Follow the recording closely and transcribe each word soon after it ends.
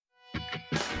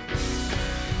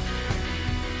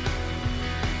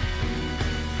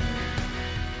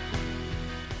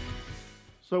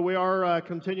So we are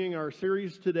continuing our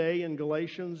series today in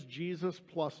Galatians, Jesus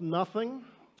plus nothing.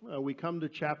 We come to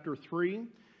chapter 3, and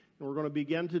we're going to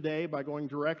begin today by going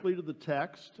directly to the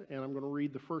text, and I'm going to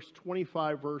read the first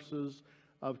 25 verses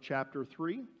of chapter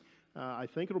 3. I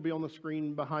think it'll be on the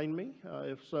screen behind me.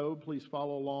 If so, please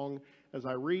follow along as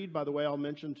I read. By the way, I'll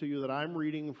mention to you that I'm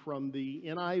reading from the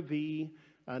NIV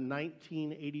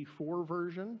 1984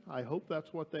 version. I hope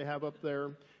that's what they have up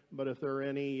there. But if there are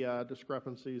any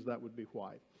discrepancies, that would be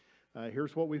why.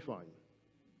 Here's what we find.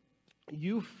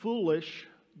 You foolish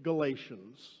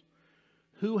Galatians,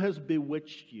 who has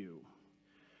bewitched you?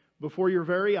 Before your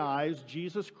very eyes,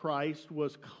 Jesus Christ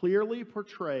was clearly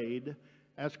portrayed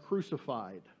as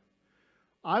crucified.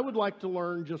 I would like to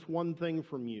learn just one thing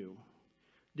from you.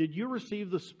 Did you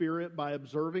receive the Spirit by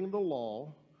observing the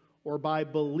law or by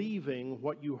believing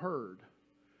what you heard?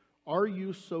 Are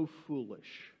you so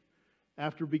foolish?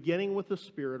 After beginning with the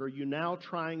Spirit, are you now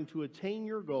trying to attain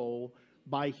your goal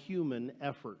by human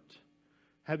effort?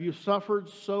 Have you suffered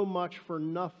so much for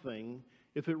nothing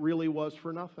if it really was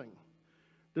for nothing?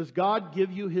 Does God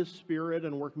give you His Spirit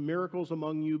and work miracles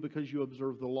among you because you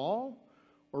observe the law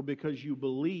or because you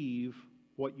believe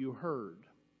what you heard?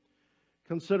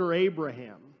 Consider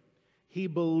Abraham. He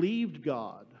believed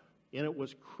God, and it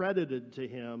was credited to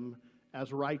him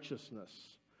as righteousness.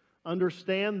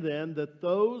 Understand then that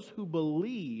those who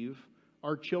believe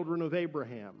are children of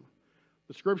Abraham.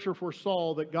 The Scripture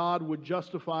foresaw that God would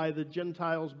justify the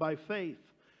Gentiles by faith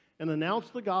and announce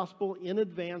the gospel in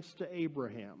advance to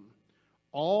Abraham.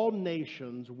 All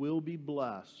nations will be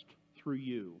blessed through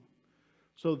you.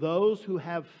 So those who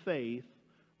have faith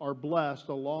are blessed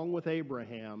along with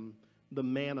Abraham, the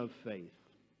man of faith.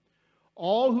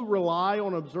 All who rely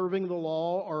on observing the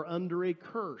law are under a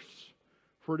curse.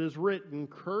 For it is written,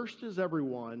 cursed is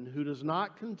everyone who does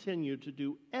not continue to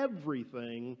do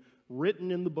everything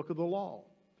written in the book of the law.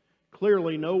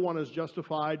 Clearly, no one is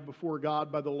justified before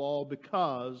God by the law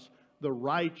because the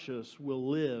righteous will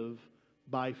live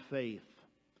by faith.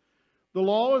 The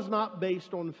law is not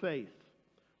based on faith.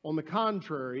 On the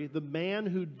contrary, the man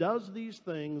who does these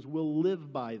things will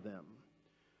live by them.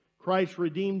 Christ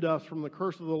redeemed us from the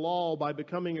curse of the law by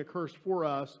becoming a curse for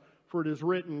us. For it is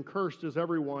written, cursed is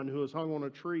everyone who is hung on a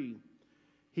tree.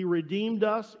 He redeemed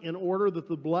us in order that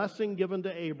the blessing given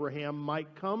to Abraham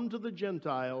might come to the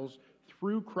Gentiles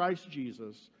through Christ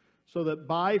Jesus, so that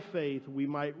by faith we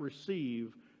might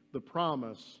receive the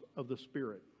promise of the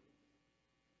Spirit.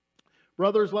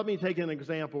 Brothers, let me take an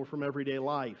example from everyday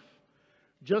life.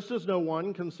 Just as no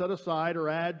one can set aside or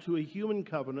add to a human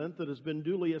covenant that has been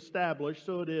duly established,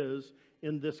 so it is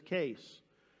in this case.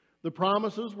 The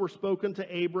promises were spoken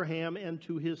to Abraham and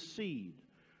to his seed.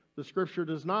 The Scripture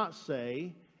does not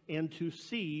say, and to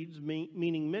seeds,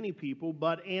 meaning many people,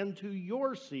 but and to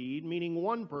your seed, meaning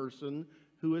one person,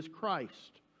 who is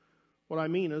Christ. What I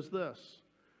mean is this.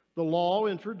 The law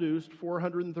introduced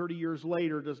 430 years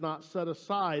later does not set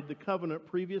aside the covenant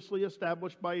previously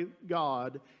established by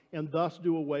God and thus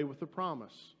do away with the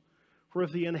promise. For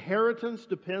if the inheritance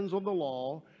depends on the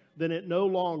law, then it no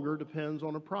longer depends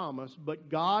on a promise, but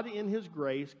God in His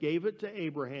grace gave it to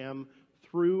Abraham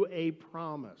through a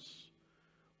promise.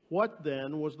 What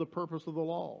then was the purpose of the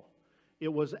law? It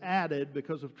was added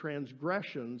because of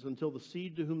transgressions until the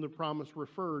seed to whom the promise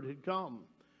referred had come.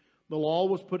 The law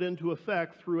was put into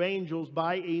effect through angels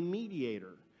by a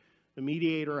mediator. The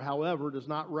mediator, however, does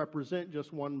not represent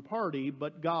just one party,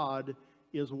 but God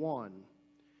is one.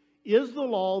 Is the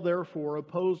law, therefore,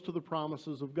 opposed to the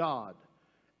promises of God?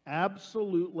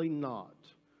 Absolutely not.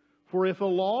 For if a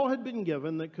law had been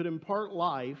given that could impart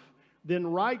life, then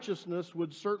righteousness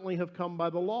would certainly have come by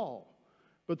the law.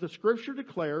 But the Scripture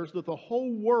declares that the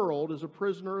whole world is a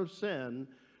prisoner of sin,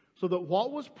 so that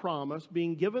what was promised,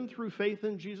 being given through faith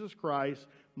in Jesus Christ,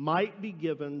 might be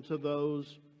given to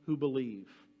those who believe.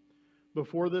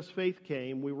 Before this faith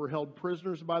came, we were held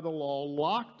prisoners by the law,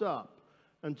 locked up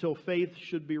until faith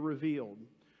should be revealed.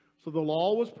 So the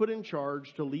law was put in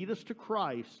charge to lead us to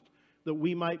Christ, that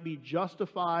we might be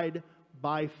justified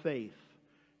by faith.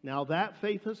 Now that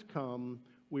faith has come,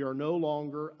 we are no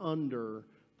longer under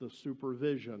the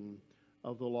supervision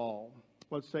of the law.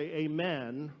 Let's say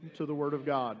amen to the Word of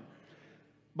God.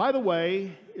 By the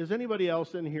way, is anybody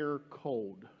else in here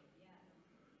cold?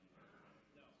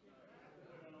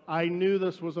 I knew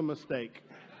this was a mistake.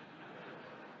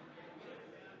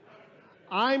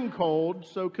 I'm cold,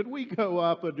 so could we go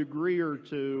up a degree or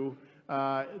two,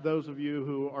 those of you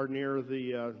who are near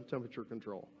the temperature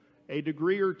control? A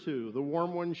degree or two. The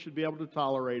warm ones should be able to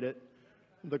tolerate it.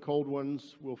 The cold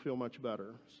ones will feel much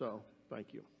better. So,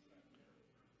 thank you.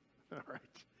 All right.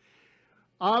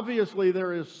 Obviously,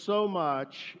 there is so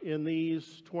much in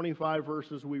these 25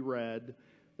 verses we read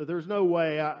that there's no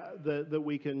way that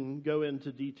we can go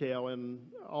into detail in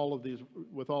all of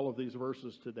these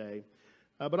verses today.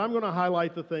 But I'm going to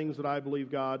highlight the things that I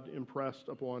believe God impressed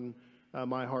upon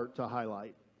my heart to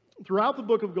highlight. Throughout the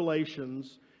book of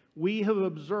Galatians, we have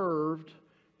observed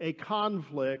a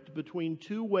conflict between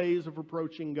two ways of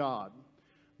approaching God: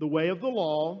 the way of the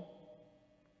law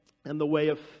and the way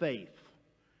of faith.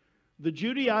 The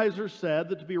Judaizers said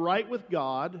that to be right with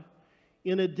God,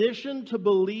 in addition to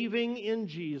believing in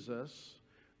Jesus,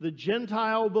 the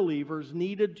Gentile believers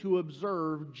needed to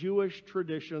observe Jewish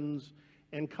traditions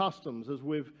and customs. As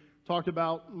we've talked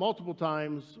about multiple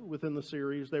times within the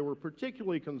series, they were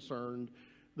particularly concerned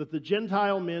that the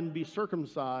Gentile men be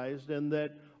circumcised and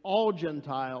that all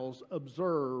Gentiles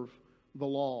observe the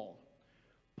law.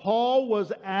 Paul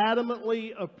was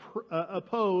adamantly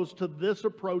opposed to this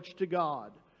approach to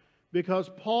God, because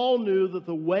Paul knew that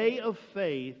the way of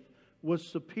faith was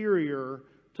superior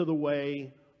to the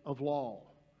way of law.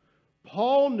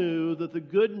 Paul knew that the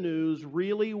good news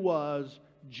really was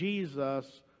Jesus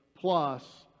plus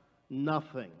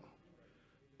nothing.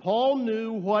 Paul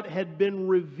knew what had been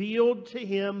revealed to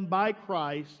him by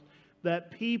Christ,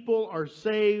 that people are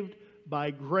saved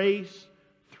by grace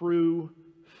through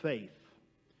faith.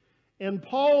 And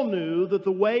Paul knew that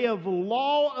the way of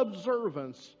law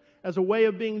observance as a way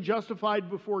of being justified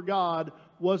before God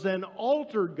was an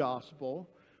altered gospel,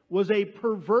 was a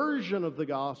perversion of the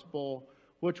gospel,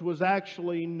 which was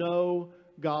actually no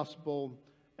gospel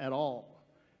at all.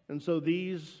 And so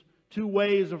these two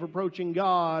ways of approaching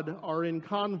God are in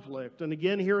conflict. And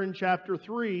again, here in chapter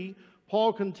 3,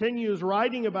 Paul continues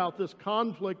writing about this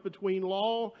conflict between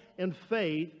law and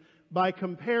faith by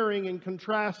comparing and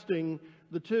contrasting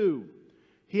the two.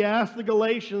 He asked the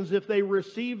Galatians if they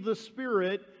received the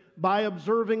Spirit by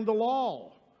observing the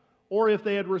law, or if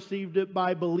they had received it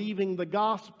by believing the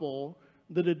gospel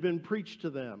that had been preached to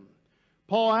them.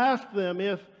 Paul asked them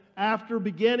if, after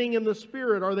beginning in the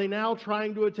Spirit, are they now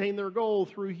trying to attain their goal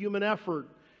through human effort?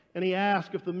 And he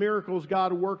asked if the miracles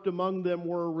God worked among them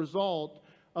were a result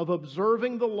of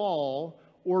observing the law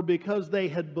or because they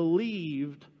had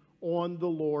believed on the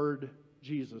Lord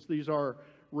Jesus. These are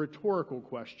rhetorical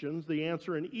questions. The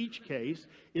answer in each case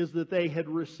is that they had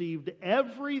received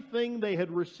everything they had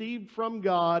received from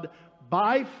God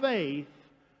by faith,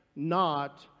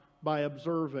 not by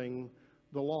observing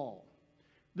the law.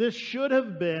 This should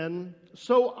have been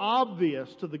so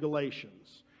obvious to the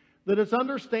Galatians that it's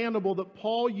understandable that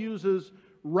Paul uses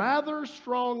rather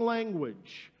strong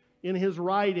language in his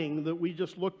writing that we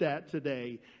just looked at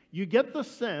today. You get the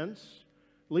sense,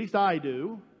 at least I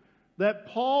do, that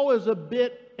Paul is a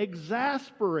bit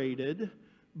exasperated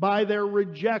by their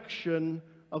rejection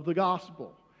of the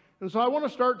gospel. And so I want to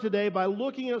start today by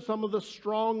looking at some of the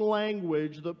strong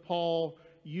language that Paul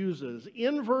uses.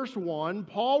 In verse 1,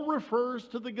 Paul refers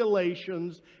to the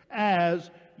Galatians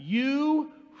as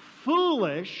 "you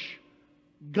foolish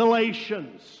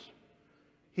Galatians."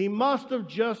 He must have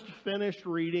just finished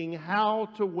reading How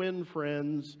to Win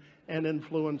Friends and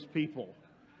Influence People.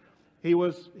 He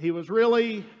was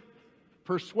really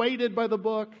persuaded by the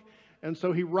book, and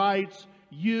so he writes,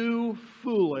 "You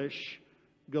foolish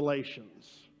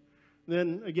Galatians."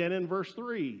 Then again in verse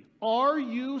 3, "Are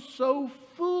you so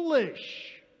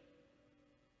foolish?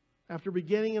 After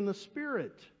beginning in the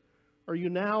Spirit, are you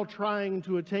now trying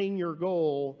to attain your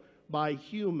goal by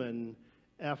human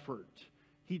effort?"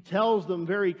 He tells them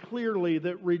very clearly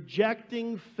that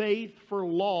rejecting faith for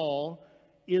law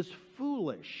is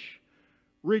foolish.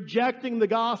 Rejecting the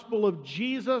gospel of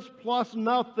Jesus plus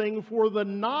nothing for the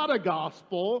not a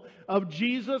gospel of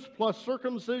Jesus plus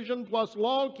circumcision plus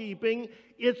law keeping,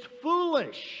 it's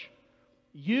foolish.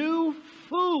 You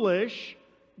foolish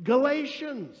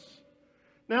Galatians.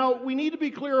 Now, we need to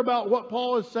be clear about what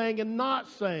Paul is saying and not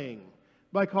saying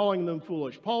by calling them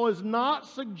foolish. Paul is not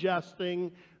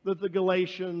suggesting that the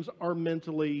Galatians are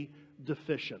mentally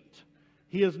deficient.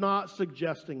 He is not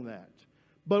suggesting that.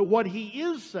 But what he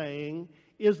is saying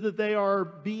is that they are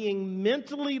being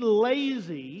mentally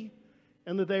lazy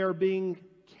and that they are being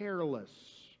careless.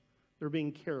 They're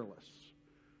being careless.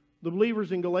 The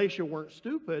believers in Galatia weren't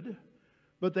stupid,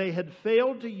 but they had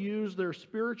failed to use their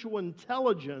spiritual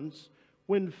intelligence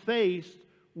when faced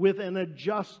with an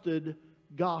adjusted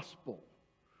gospel.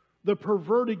 The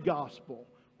perverted gospel,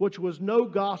 which was no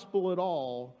gospel at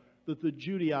all that the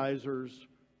Judaizers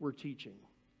were teaching.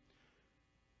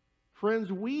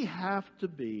 Friends, we have to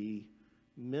be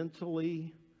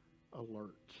mentally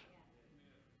alert.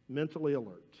 Mentally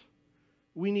alert.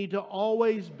 We need to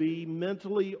always be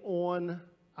mentally on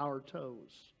our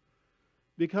toes.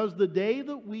 Because the day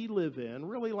that we live in,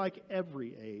 really like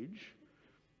every age,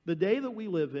 the day that we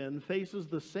live in faces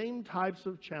the same types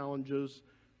of challenges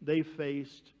they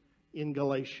faced in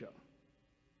Galatia.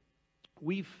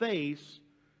 We face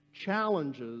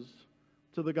challenges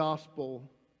to the gospel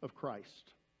of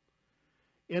Christ.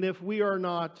 And if we are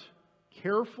not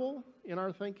careful in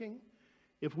our thinking,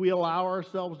 if we allow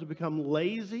ourselves to become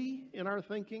lazy in our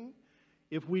thinking,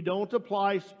 if we don't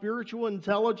apply spiritual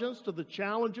intelligence to the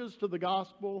challenges to the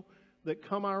gospel that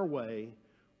come our way,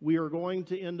 we are going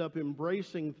to end up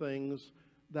embracing things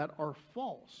that are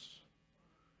false,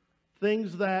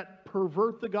 things that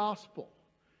pervert the gospel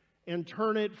and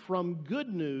turn it from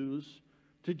good news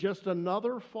to just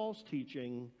another false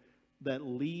teaching that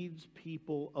leads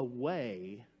people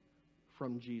away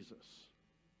from Jesus.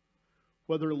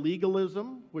 Whether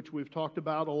legalism, which we've talked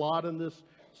about a lot in this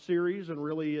series and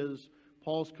really is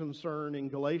Paul's concern in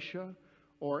Galatia,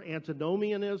 or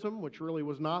antinomianism, which really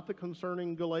was not the concern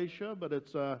in Galatia, but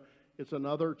it's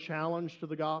another challenge to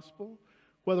the gospel.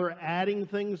 Whether adding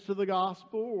things to the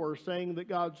gospel or saying that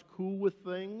God's cool with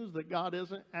things that God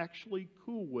isn't actually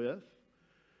cool with,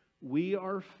 we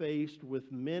are faced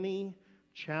with many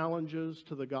challenges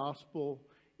to the gospel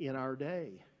in our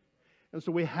day. And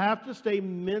so we have to stay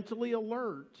mentally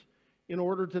alert in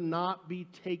order to not be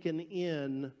taken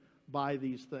in by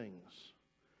these things.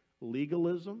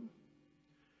 Legalism,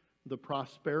 the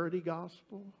prosperity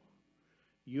gospel,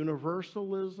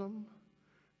 universalism,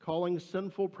 calling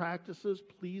sinful practices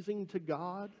pleasing to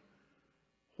God.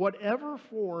 Whatever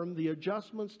form the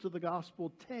adjustments to the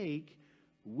gospel take,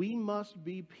 we must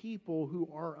be people who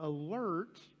are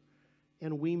alert,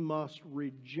 and we must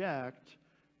reject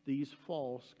these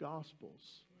false gospels.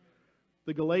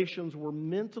 The Galatians were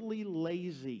mentally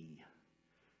lazy,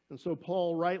 and so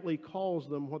Paul rightly calls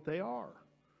them what they are,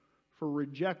 for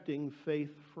rejecting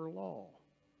faith for law.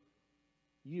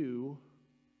 You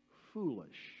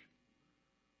foolish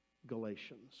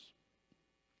Galatians.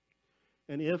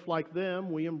 And if, like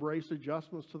them, we embrace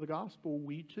adjustments to the gospel,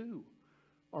 we too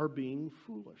are being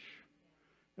foolish.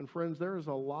 And friends, there is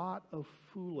a lot of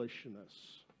foolishness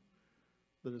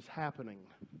that is happening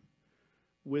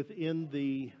within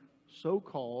the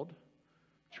so-called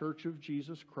Church of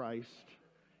Jesus Christ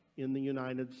in the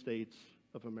United States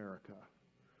of America.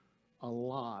 A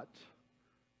lot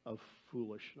of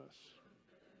foolishness.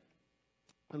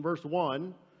 In verse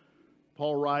 1,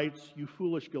 Paul writes, "You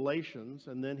foolish Galatians,"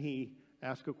 and then he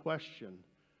asks a question.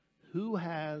 Who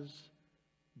has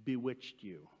bewitched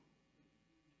you?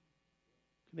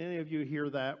 Can any of you hear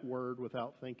that word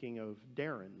without thinking of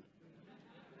Darren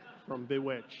from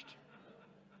Bewitched?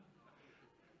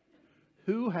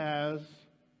 Who has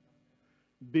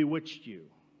bewitched you?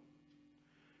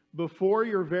 Before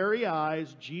your very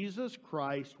eyes, Jesus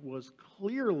Christ was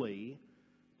clearly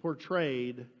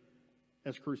portrayed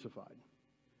as crucified.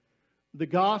 The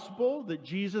gospel that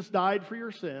Jesus died for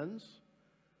your sins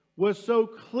was so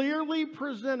clearly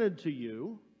presented to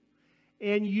you,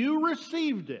 and you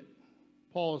received it,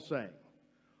 Paul is saying.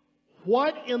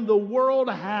 What in the world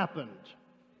happened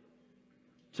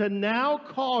to now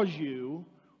cause you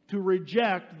to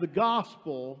reject the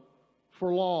gospel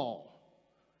for law?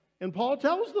 And Paul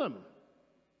tells them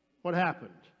what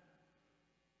happened.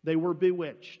 They were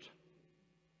bewitched.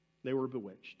 They were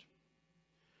bewitched.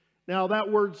 Now,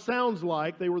 that word sounds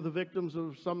like they were the victims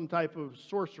of some type of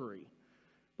sorcery,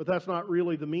 but that's not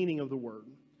really the meaning of the word.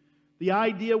 The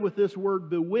idea with this word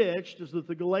bewitched is that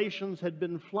the Galatians had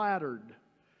been flattered.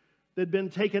 They'd been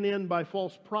taken in by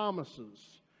false promises.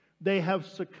 They have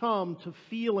succumbed to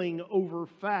feeling over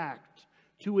fact,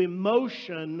 to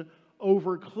emotion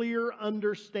over clear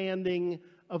understanding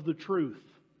of the truth.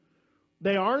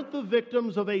 They aren't the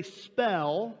victims of a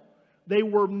spell. They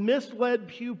were misled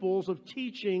pupils of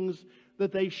teachings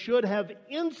that they should have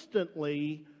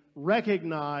instantly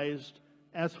recognized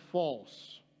as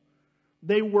false.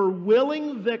 They were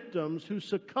willing victims who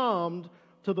succumbed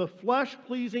to the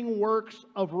flesh-pleasing works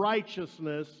of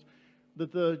righteousness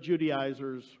that the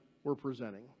Judaizers were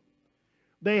presenting.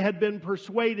 They had been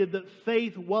persuaded that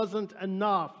faith wasn't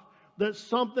enough, that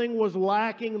something was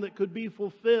lacking that could be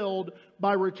fulfilled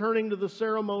by returning to the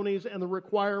ceremonies and the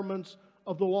requirements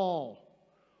of the law.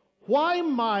 Why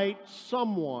might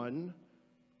someone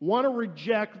want to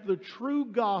reject the true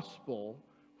gospel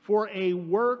for a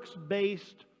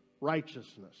works-based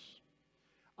righteousness?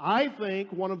 I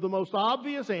think one of the most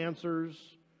obvious answers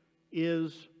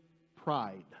is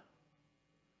pride.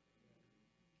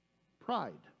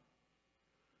 Pride.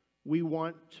 We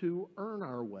want to earn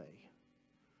our way.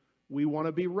 We want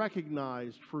to be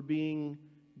recognized for being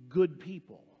good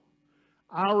people.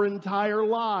 Our entire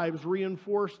lives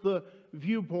reinforce the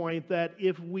viewpoint that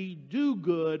if we do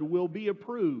good, we'll be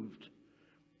approved.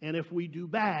 And if we do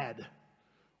bad,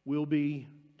 we'll be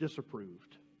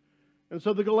disapproved. And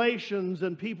so the Galatians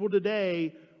and people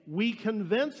today, we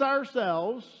convince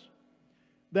ourselves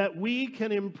that we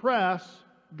can impress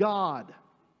God.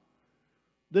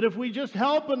 That if we just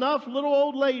help enough little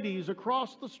old ladies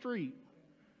across the street,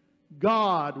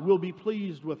 God will be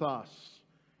pleased with us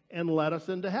and let us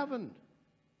into heaven.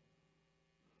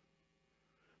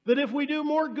 That if we do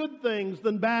more good things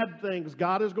than bad things,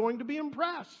 God is going to be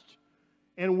impressed.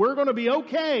 And we're going to be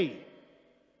okay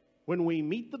when we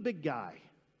meet the big guy.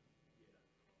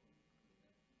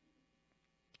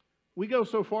 We go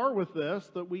so far with this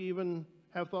that we even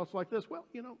have thoughts like this. Well,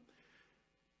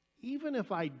 even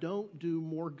if I don't do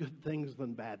more good things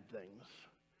than bad things,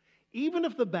 even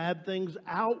if the bad things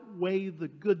outweigh the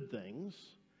good things,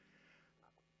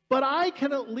 but I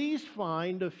can at least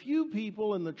find a few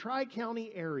people in the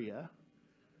Tri-County area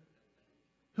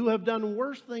who have done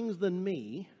worse things than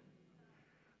me,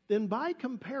 then by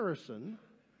comparison,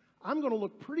 I'm going to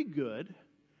look pretty good,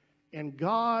 and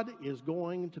God is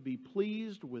going to be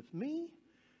pleased with me.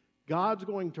 God's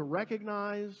going to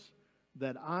recognize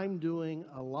that I'm doing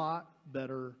a lot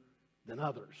better than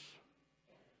others.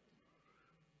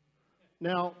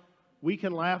 Now, we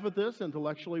can laugh at this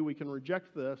intellectually, we can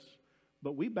reject this,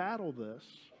 but we battle this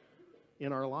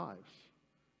in our lives.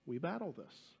 We battle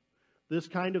this. This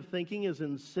kind of thinking is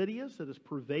insidious, it is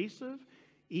pervasive,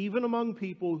 even among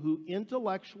people who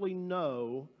intellectually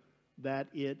know that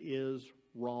it is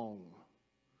wrong.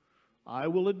 I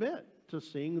will admit to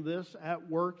seeing this at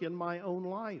work in my own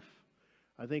life.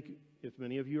 I think if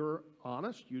many of you are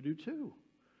honest, you do too.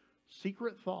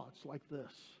 Secret thoughts like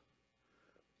this.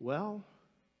 Well,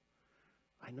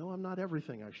 I know I'm not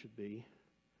everything I should be,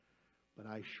 but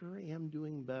I sure am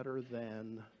doing better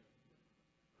than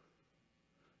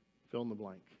fill in the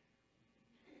blank.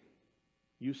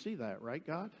 You see that, right,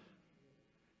 God?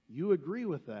 You agree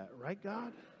with that, right,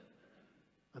 God?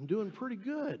 I'm doing pretty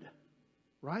good,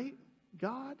 right,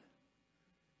 God?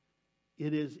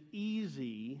 It is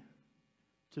easy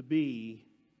to be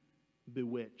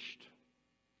bewitched,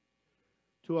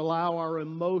 to allow our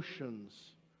emotions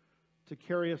to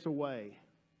carry us away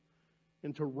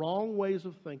into wrong ways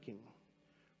of thinking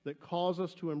that cause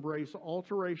us to embrace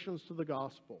alterations to the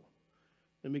gospel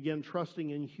and begin trusting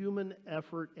in human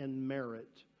effort and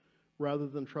merit rather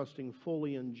than trusting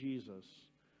fully in Jesus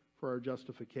for our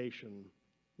justification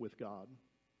with God.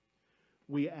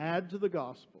 We add to the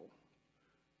gospel,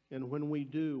 and when we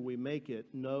do, we make it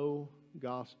no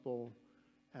gospel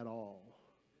at all.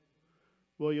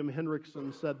 William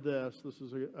Hendrickson said this. This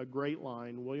is a great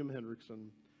line. William Hendrickson.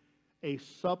 A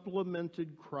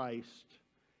supplemented Christ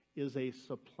is a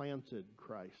supplanted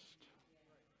Christ.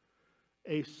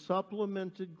 A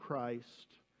supplemented Christ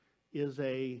is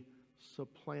a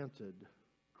supplanted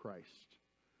Christ.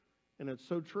 And it's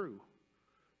so true.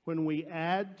 When we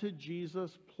add to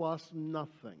Jesus plus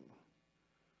nothing,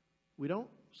 we don't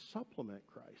supplement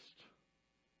Christ.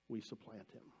 We supplant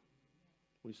him.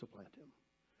 We supplant him.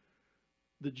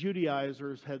 The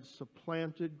Judaizers had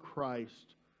supplanted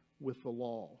Christ with the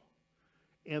law.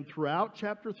 And throughout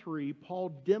chapter 3, Paul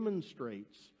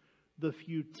demonstrates the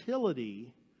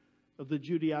futility of the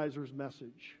Judaizers'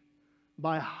 message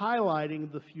by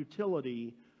highlighting the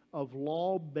futility of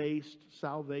law-based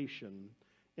salvation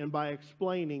and by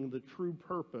explaining the true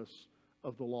purpose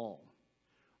of the law.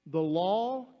 The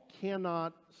law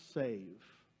cannot save,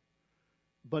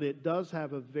 but it does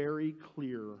have a very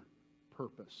clear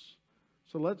purpose.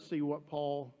 So let's see what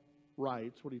Paul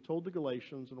writes, what he told the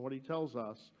Galatians, and what he tells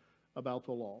us about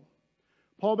the law.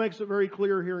 Paul makes it very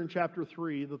clear here in chapter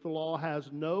 3 that the law has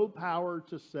no power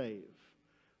to save.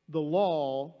 The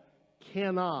law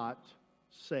cannot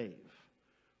save.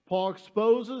 Paul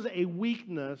exposes a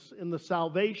weakness in the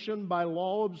salvation by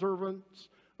law observance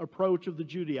approach of the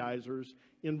Judaizers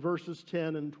in verses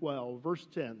 10 and 12. Verse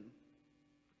 10.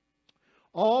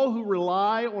 All who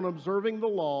rely on observing the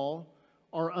law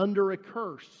are under a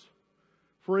curse.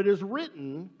 For it is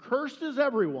written, cursed is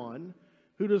everyone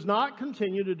who does not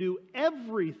continue to do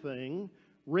everything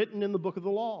written in the book of the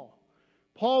law.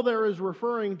 Paul there is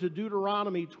referring to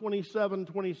Deuteronomy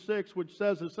 27:26, which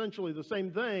says essentially the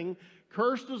same thing.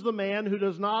 Cursed is the man who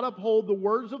does not uphold the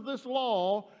words of this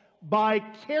law by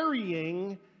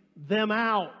carrying them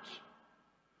out.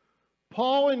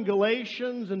 Paul in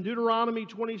Galatians and Deuteronomy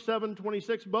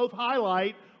 27:26 both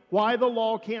highlight why the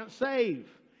law can't save.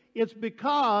 It's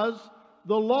because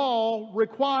the law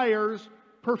requires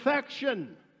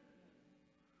perfection.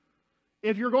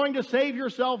 If you're going to save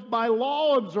yourself by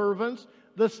law observance,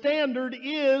 The standard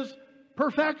is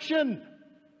perfection.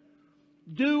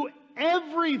 Do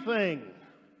everything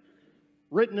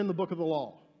written in the book of the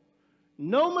law.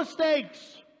 No mistakes,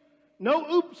 no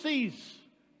oopsies.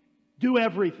 Do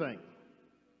everything.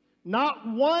 Not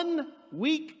one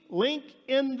weak link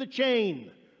in the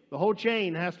chain. The whole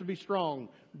chain has to be strong.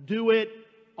 Do it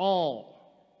all.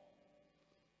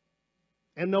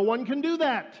 And no one can do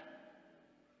that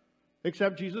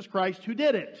except Jesus Christ, who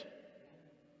did it.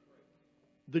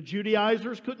 The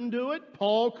Judaizers couldn't do it.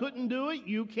 Paul couldn't do it.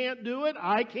 You can't do it.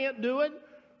 I can't do it.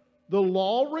 The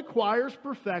law requires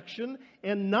perfection,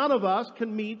 and none of us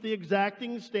can meet the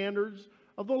exacting standards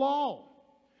of the law.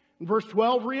 And verse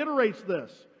 12 reiterates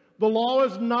this. The law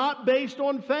is not based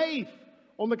on faith.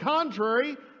 On the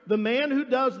contrary, the man who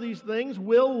does these things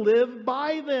will live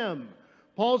by them.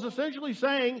 Paul's essentially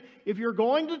saying, if you're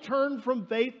going to turn from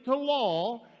faith to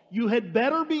law, you had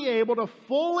better be able to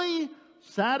fully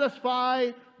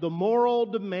satisfy the moral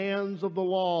demands of the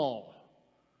law,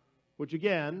 which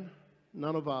again,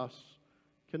 none of us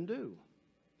can do.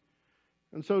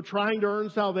 And so trying to earn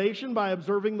salvation by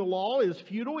observing the law is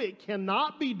futile. It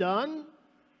cannot be done.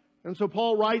 And so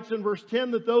Paul writes in verse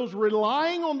 10 that those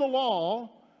relying on the law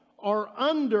are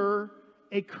under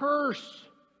a curse.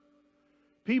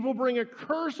 People bring a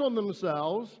curse on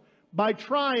themselves by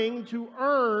trying to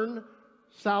earn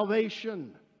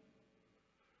salvation.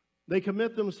 They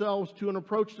commit themselves to an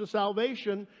approach to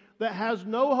salvation that has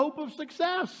no hope of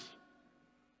success.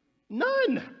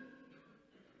 None.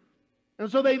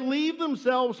 And so they leave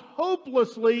themselves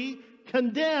hopelessly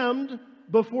condemned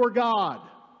before God.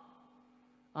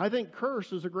 I think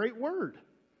curse is a great word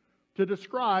to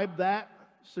describe that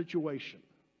situation.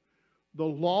 The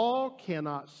law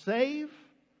cannot save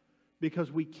because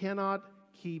we cannot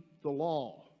keep the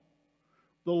law.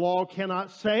 The law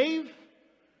cannot save,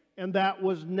 and that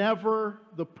was never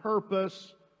the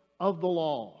purpose of the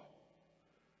law.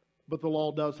 But the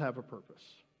law does have a purpose.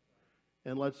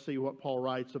 And let's see what Paul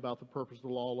writes about the purpose of the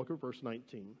law. Look at verse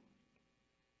 19.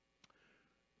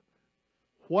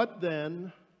 What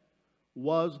then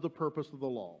was the purpose of the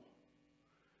law?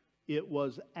 It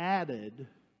was added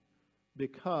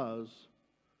because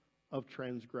of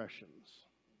transgressions.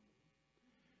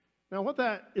 Now, what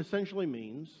that essentially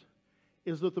means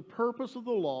is that the purpose of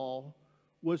the law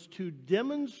was to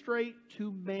demonstrate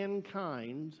to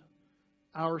mankind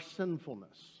our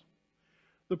sinfulness.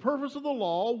 The purpose of the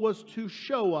law was to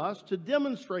show us, to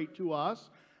demonstrate to us,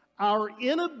 our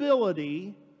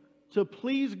inability to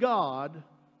please God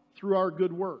through our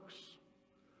good works.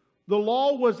 The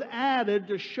law was added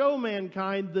to show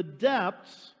mankind the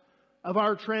depths of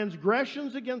our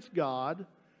transgressions against God,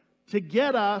 to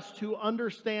get us to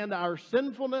understand our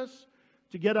sinfulness,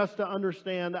 to get us to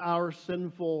understand our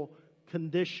sinful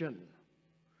condition.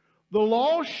 The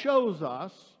law shows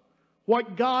us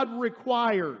what God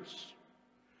requires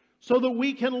so that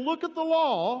we can look at the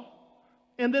law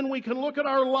and then we can look at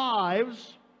our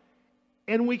lives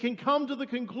and we can come to the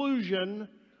conclusion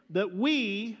that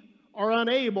we are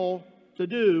unable to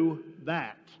do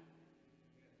that.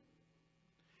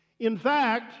 In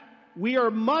fact, we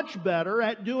are much better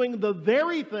at doing the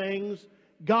very things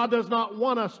God does not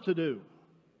want us to do,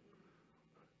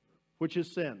 which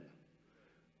is sin.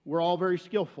 We're all very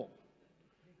skillful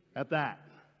at that.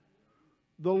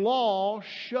 The law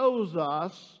shows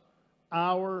us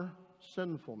our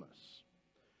sinfulness.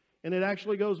 And it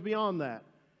actually goes beyond that.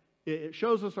 It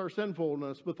shows us our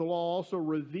sinfulness, but the law also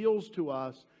reveals to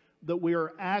us that we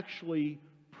are actually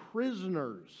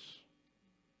prisoners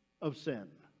of sin.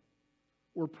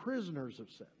 We're prisoners of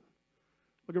sin.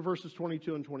 Look at verses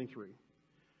 22 and 23.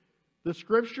 The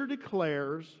Scripture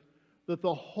declares that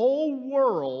the whole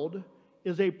world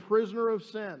is a prisoner of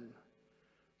sin,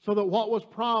 so that what was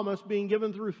promised, being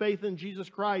given through faith in Jesus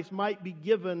Christ, might be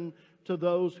given to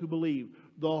those who believe.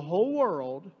 The whole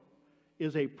world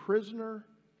is a prisoner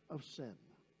of sin.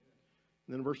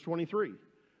 And then verse 23.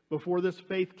 Before this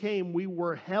faith came, we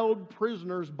were held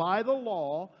prisoners by the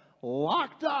law,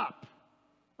 locked up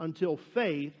until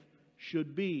faith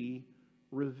should be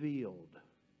revealed.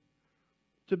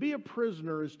 To be a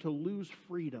prisoner is to lose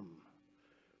freedom.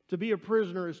 To be a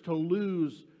prisoner is to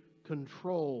lose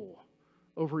control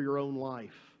over your own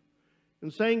life.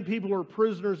 In saying people are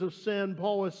prisoners of sin,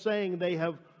 Paul is saying they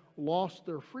have lost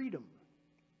their freedom.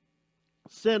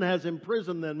 Sin has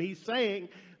imprisoned them. He's saying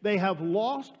they have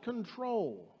lost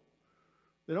control.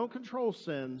 They don't control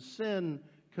sin. Sin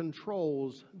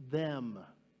controls them.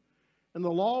 And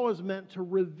the law is meant to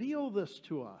reveal this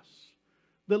to us.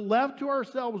 That left to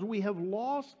ourselves, we have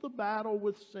lost the battle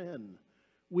with sin.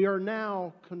 We are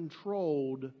now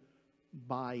controlled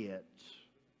by it.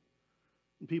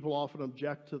 And people often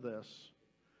object to this.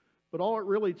 But all it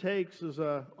really takes is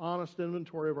an honest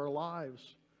inventory of our lives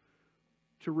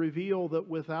to reveal that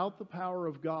without the power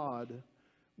of God,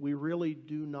 we really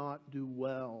do not do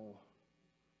well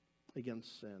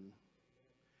against sin.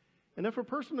 And if a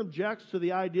person objects to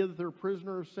the idea that they're a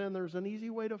prisoner of sin, there's an easy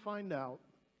way to find out.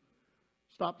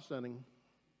 Stop sinning.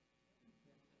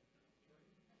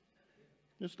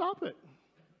 Just stop it.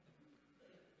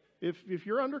 If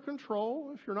you're under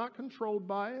control, if you're not controlled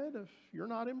by it, if you're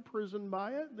not imprisoned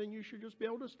by it, then you should just be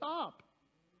able to stop.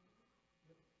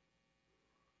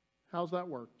 How's that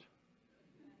worked?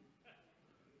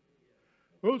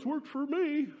 Well, it's worked for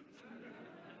me.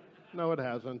 No, it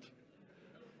hasn't.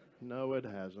 No, it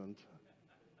hasn't.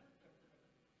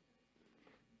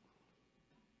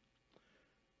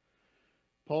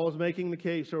 Paul is making the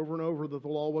case over and over that the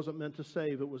law wasn't meant to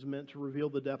save. It was meant to reveal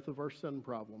the depth of our sin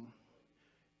problem.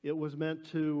 It was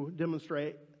meant to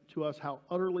demonstrate to us how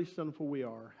utterly sinful we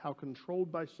are, how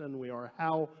controlled by sin we are,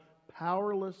 how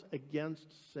powerless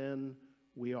against sin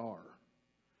we are.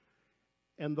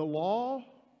 And the law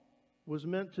was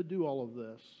meant to do all of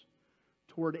this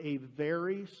toward a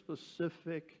very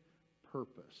specific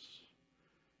purpose.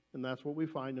 And that's what we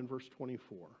find in verse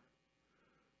 24.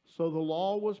 So the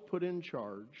law was put in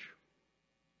charge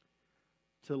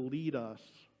to lead us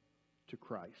to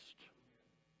Christ,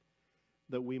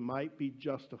 that we might be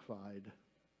justified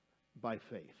by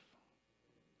faith.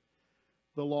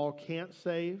 The law can't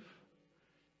save.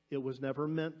 It was never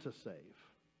meant to save.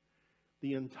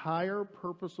 The entire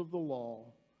purpose of the law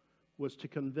was to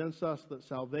convince us that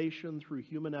salvation through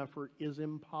human effort is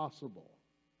impossible,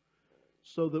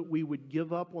 so that we would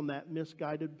give up on that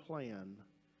misguided plan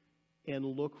and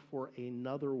look for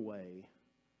another way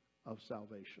of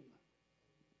salvation.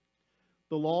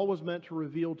 The law was meant to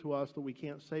reveal to us that we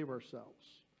can't save ourselves,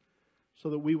 so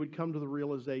that we would come to the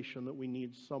realization that we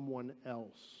need someone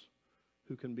else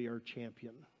who can be our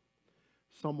champion,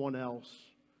 someone else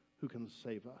who can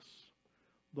save us.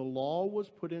 The law was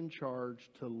put in charge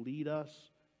to lead us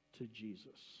to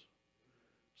Jesus,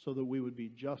 so that we would be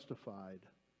justified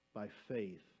by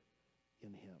faith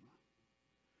in Him.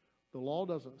 The law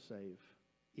doesn't save,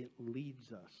 it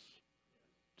leads us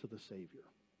to the Savior.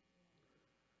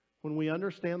 When we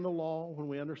understand the law, when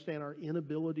we understand our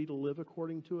inability to live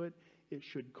according to it, it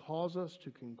should cause us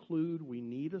to conclude we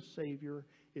need a Savior.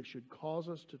 It should cause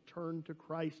us to turn to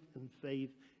Christ in faith,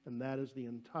 and that is the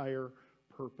entire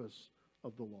purpose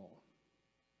of the law.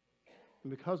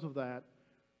 And because of that,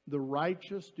 the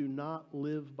righteous do not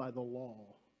live by the law.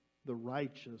 The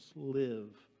righteous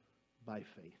live by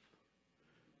faith.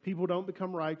 People don't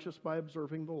become righteous by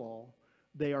observing the law.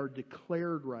 They are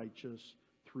declared righteous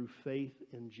through faith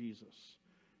in Jesus.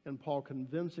 And Paul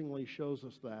convincingly shows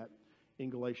us that in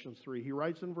Galatians 3. He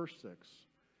writes in verse 6,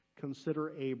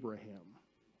 "Consider Abraham.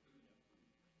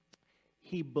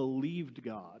 He believed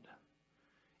God,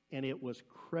 and it was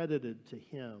credited to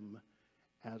him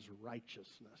as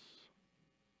righteousness."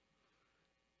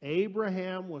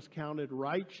 Abraham was counted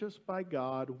righteous by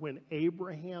God when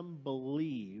Abraham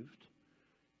believed,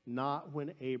 not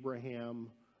when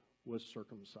Abraham was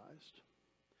circumcised.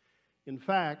 In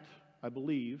fact, I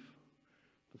believe,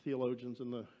 the theologians in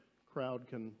the crowd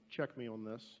can check me on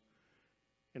this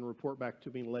and report back to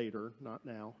me later, not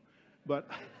now, but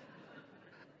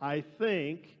I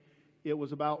think it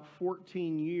was about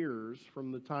 14 years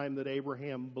from the time that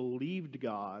Abraham believed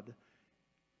God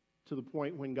to the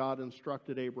point when God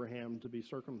instructed Abraham to be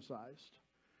circumcised.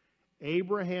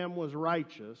 Abraham was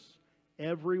righteous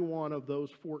every one of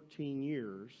those 14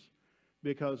 years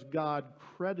because God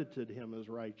credited him as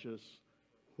righteous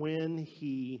when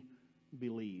he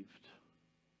believed.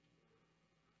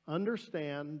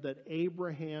 Understand that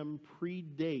Abraham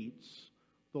predates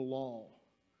the law.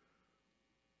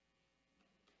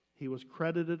 He was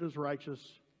credited as righteous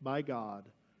by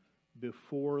God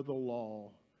before the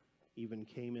law even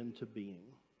came into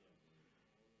being.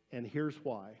 And here's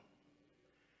why.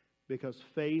 Because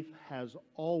faith has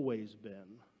always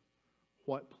been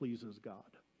what pleases God.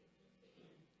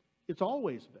 It's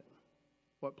always been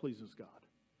what pleases God.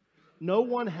 No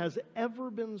one has ever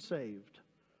been saved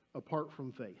apart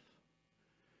from faith.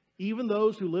 Even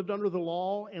those who lived under the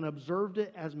law and observed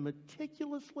it as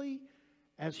meticulously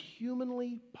as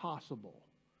humanly possible,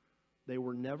 they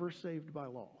were never saved by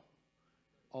law,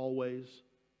 always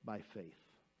by faith.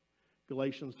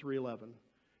 Galatians 3:11.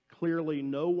 Clearly,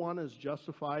 no one is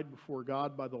justified before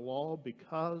God by the law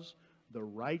because the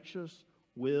righteous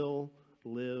will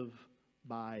live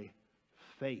by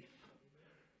faith.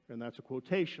 And that's a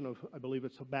quotation of, I believe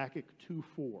it's Habakkuk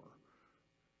 2:4.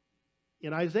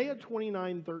 In Isaiah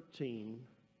 29:13,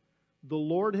 the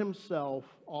Lord himself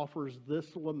offers this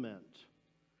lament.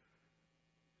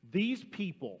 These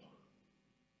people,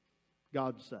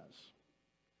 God says,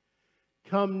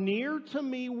 come near to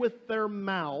me with their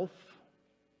mouth,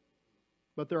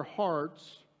 but their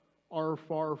hearts are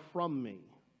far from me.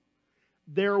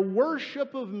 Their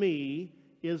worship of me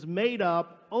is made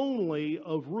up only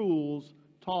of rules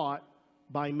taught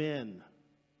by men.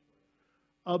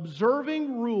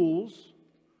 Observing rules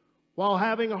while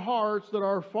having hearts that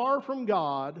are far from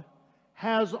God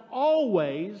has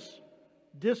always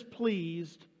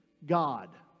displeased God.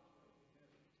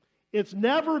 It's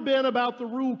never been about the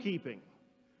rule keeping.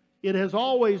 It has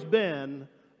always been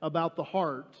about the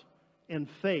heart and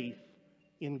faith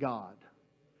in God.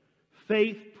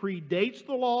 Faith predates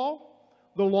the law.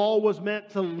 The law was meant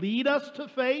to lead us to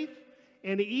faith.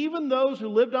 And even those who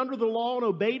lived under the law and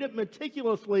obeyed it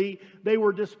meticulously, they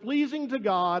were displeasing to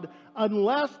God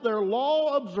unless their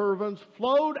law observance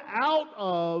flowed out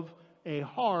of a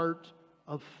heart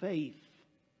of faith.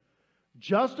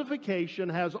 Justification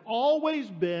has always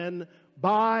been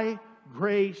by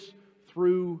grace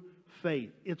through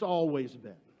faith. It's always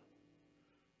been.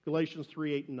 Galatians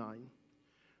 3, 8, and 9.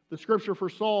 The scripture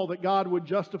foresaw that God would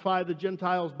justify the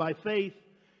Gentiles by faith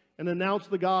and announce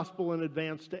the gospel in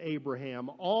advance to Abraham.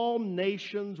 All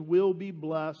nations will be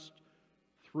blessed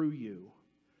through you.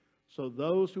 So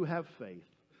those who have faith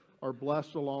are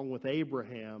blessed along with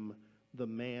Abraham, the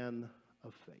man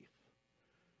of faith.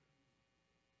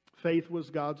 Faith was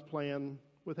God's plan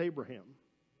with Abraham.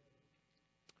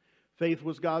 Faith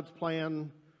was God's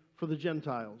plan for the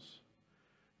Gentiles.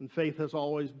 And faith has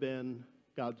always been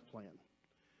God's plan.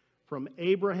 From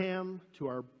Abraham to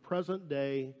our present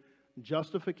day,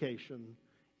 justification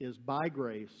is by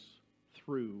grace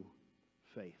through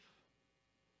faith.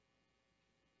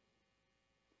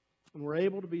 And we're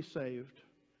able to be saved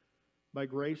by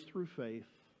grace through faith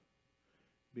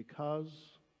because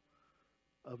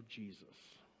of Jesus.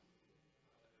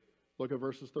 Look at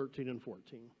verses 13 and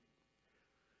 14.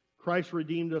 Christ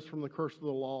redeemed us from the curse of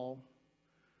the law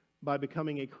by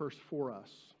becoming a curse for us.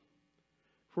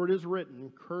 For it is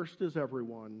written, cursed is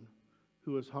everyone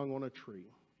who is hung on a tree.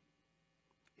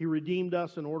 He redeemed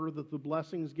us in order that the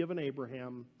blessings given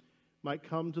Abraham might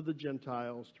come to the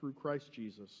Gentiles through Christ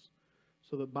Jesus,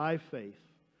 so that by faith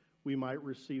we might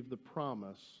receive the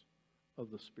promise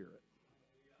of the Spirit.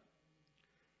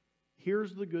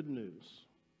 Here's the good news.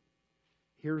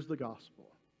 Here's the gospel.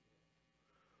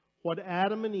 What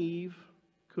Adam and Eve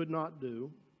could not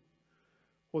do,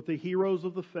 what the heroes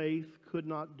of the faith could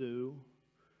not do,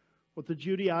 what the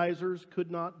Judaizers could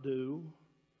not do,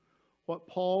 what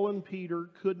Paul and Peter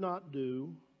could not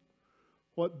do,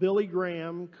 what Billy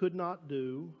Graham could not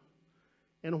do,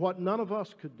 and what none of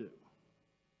us could do.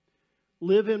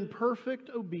 Live in perfect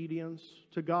obedience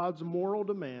to God's moral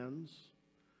demands.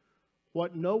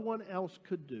 What no one else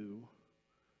could do,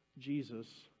 Jesus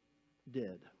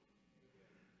did.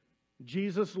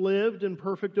 Jesus lived in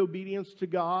perfect obedience to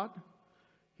God.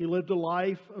 He lived a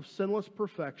life of sinless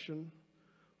perfection,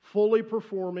 fully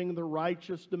performing the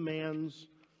righteous demands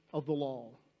of the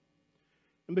law.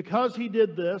 And because he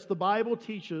did this, the Bible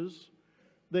teaches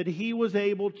that he was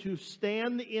able to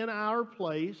stand in our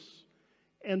place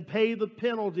and pay the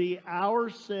penalty our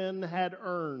sin had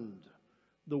earned.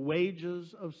 The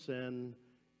wages of sin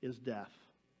is death.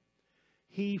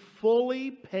 He fully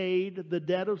paid the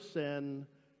debt of sin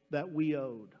that we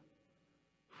owed,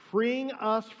 freeing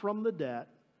us from the debt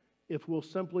if we'll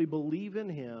simply believe in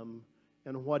him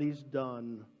and what he's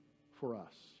done for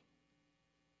us.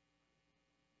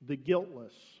 The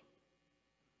guiltless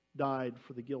died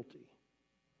for the guilty.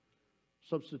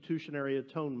 Substitutionary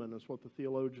atonement is what the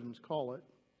theologians call it.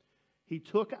 He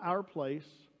took our place,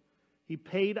 he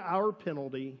paid our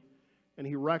penalty, and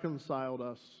he reconciled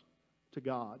us to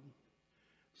God.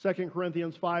 2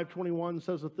 Corinthians 5:21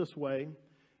 says it this way,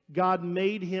 God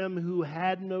made him who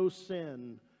had no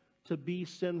sin to be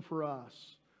sin for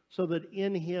us, so that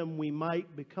in him we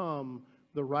might become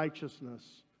the righteousness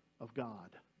of God.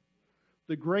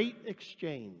 The great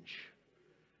exchange.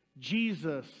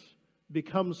 Jesus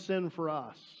becomes sin for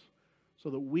us so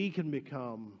that we can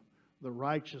become the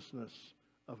righteousness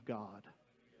of God.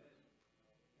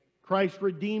 Christ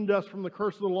redeemed us from the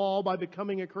curse of the law by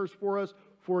becoming a curse for us.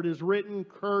 For it is written,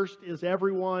 cursed is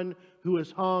everyone who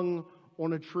is hung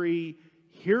on a tree.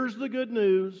 Here's the good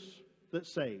news that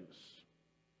saves.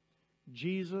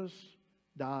 Jesus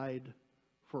died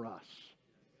for us.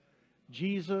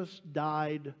 Jesus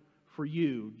died for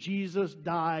you. Jesus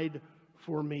died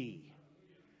for me.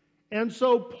 And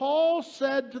so Paul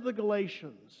said to the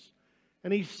Galatians,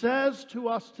 and he says to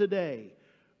us today,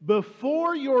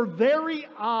 before your very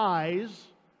eyes,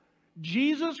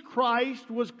 Jesus Christ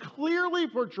was clearly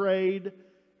portrayed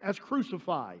as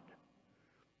crucified.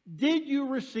 Did you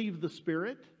receive the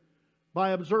Spirit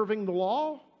by observing the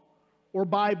law or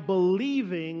by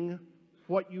believing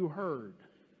what you heard?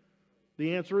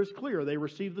 The answer is clear. They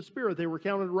received the Spirit. They were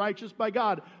counted righteous by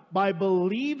God by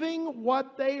believing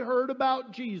what they heard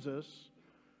about Jesus,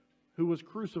 who was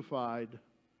crucified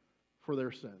for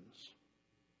their sins.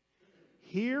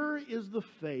 Here is the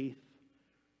faith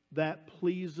that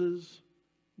pleases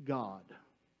God.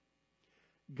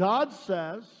 God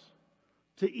says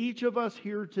to each of us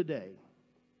here today,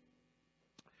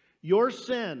 your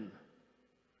sin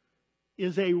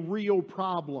is a real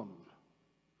problem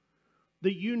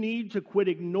that you need to quit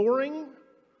ignoring,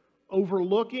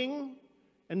 overlooking,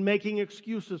 and making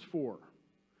excuses for.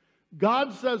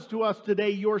 God says to us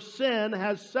today, your sin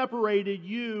has separated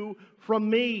you from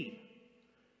me.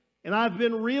 And I've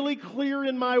been really clear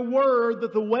in my word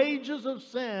that the wages of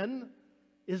sin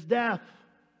is death.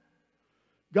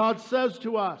 God says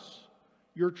to us,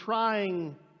 you're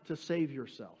trying to save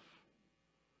yourself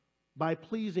by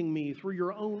pleasing me through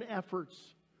your own efforts,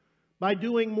 by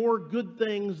doing more good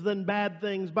things than bad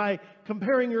things, by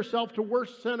comparing yourself to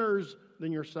worse sinners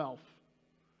than yourself.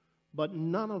 But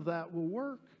none of that will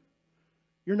work.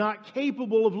 You're not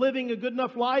capable of living a good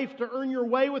enough life to earn your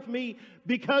way with me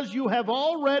because you have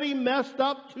already messed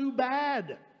up too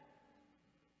bad.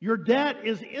 Your debt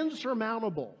is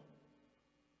insurmountable.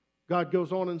 God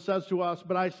goes on and says to us,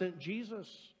 but I sent Jesus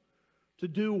to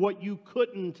do what you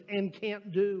couldn't and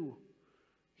can't do.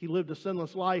 He lived a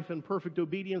sinless life in perfect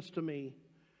obedience to me.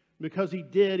 Because he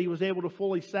did, he was able to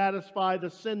fully satisfy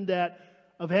the sin debt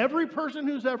of every person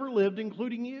who's ever lived,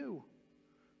 including you.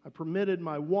 I permitted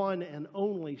my one and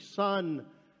only Son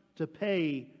to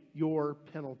pay your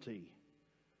penalty.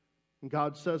 And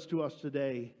God says to us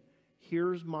today,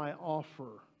 here's my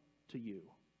offer to you.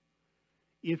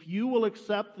 If you will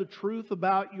accept the truth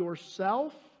about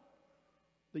yourself,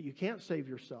 that you can't save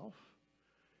yourself,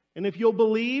 and if you'll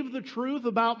believe the truth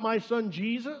about my Son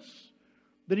Jesus,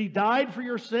 that He died for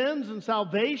your sins and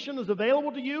salvation is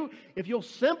available to you, if you'll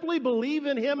simply believe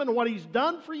in Him and what He's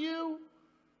done for you,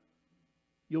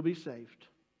 you'll be saved.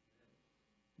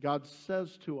 God says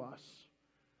to us,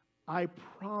 I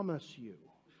promise you,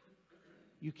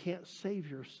 you can't save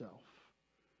yourself,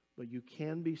 but you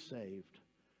can be saved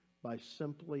by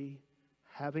simply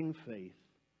having faith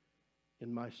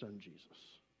in my Son Jesus.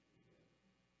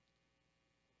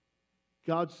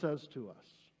 God says to us,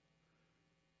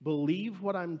 believe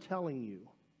what I'm telling you,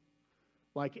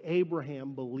 like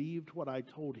Abraham believed what I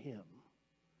told him,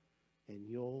 and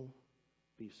you'll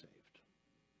be saved.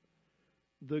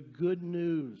 The good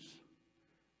news,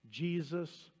 Jesus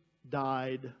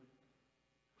died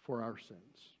for our sins.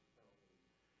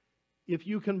 If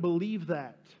you can believe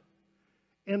that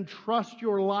and trust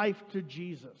your life to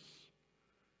Jesus,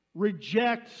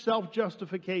 reject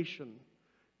self-justification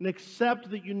and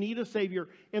accept that you need a Savior,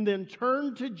 and then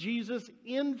turn to Jesus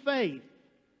in faith,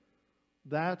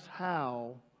 that's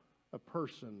how a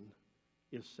person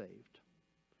is saved.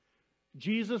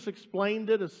 Jesus explained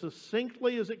it as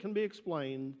succinctly as it can be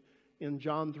explained in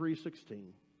John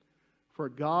 3:16. For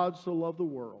God so loved the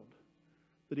world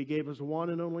that He gave His one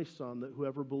and only Son, that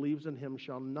whoever believes in Him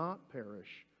shall not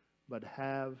perish, but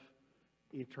have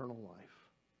eternal life.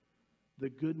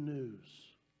 The good news,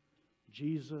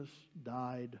 Jesus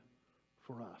died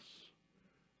for us.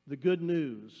 The good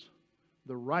news,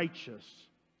 the righteous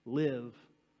live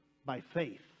by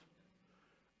faith.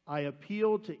 I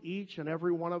appeal to each and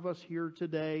every one of us here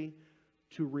today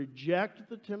to reject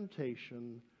the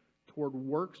temptation toward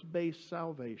works-based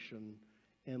salvation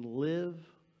and live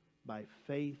by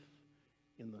faith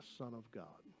in the Son of God.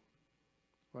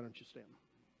 Why don't you stand?